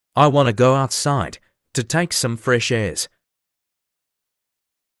I want to go outside to take some fresh airs.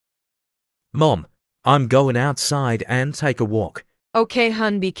 Mom, I'm going outside and take a walk. Okay,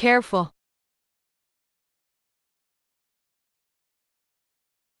 hun, be careful.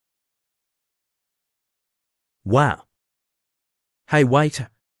 Wow. Hey, waiter.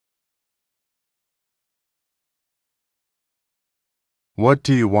 What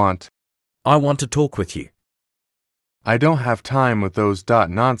do you want? I want to talk with you. I don't have time with those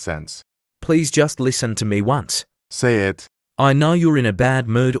nonsense. Please just listen to me once. Say it. I know you're in a bad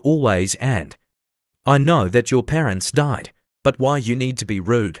mood always, and I know that your parents died, but why you need to be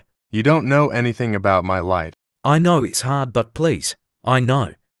rude? You don't know anything about my life. I know it's hard, but please, I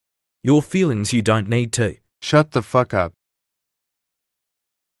know. Your feelings, you don't need to. Shut the fuck up.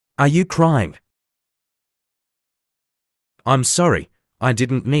 Are you crying? I'm sorry, I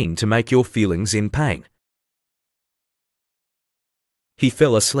didn't mean to make your feelings in pain. He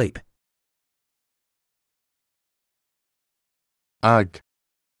fell asleep. Ugh.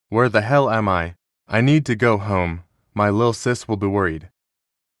 Where the hell am I? I need to go home. My lil sis will be worried.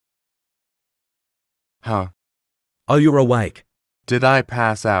 Huh? Oh, you're awake. Did I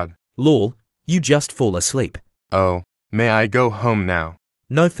pass out? Lol, you just fall asleep. Oh, may I go home now?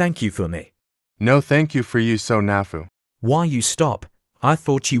 No thank you for me. No thank you for you so nafu. Why you stop? I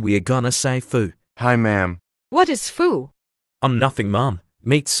thought you were gonna say foo. Hi ma'am. What is foo? I'm nothing, Mom.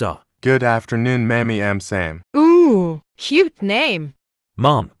 Meet sir. Good afternoon mammy am Sam. Ooh, cute name.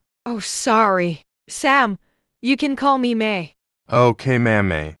 Mom. Oh, sorry. Sam, you can call me May. Okay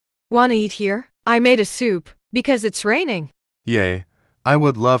mammy. Wanna eat here? I made a soup, because it's raining. Yay. I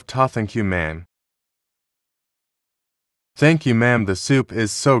would love to thank you ma'am. Thank you ma'am, the soup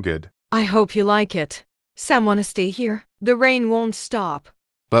is so good. I hope you like it. Sam, wanna stay here? The rain won't stop.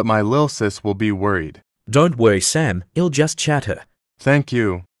 But my lil sis will be worried. Don't worry, Sam. He'll just chat her. Thank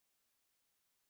you.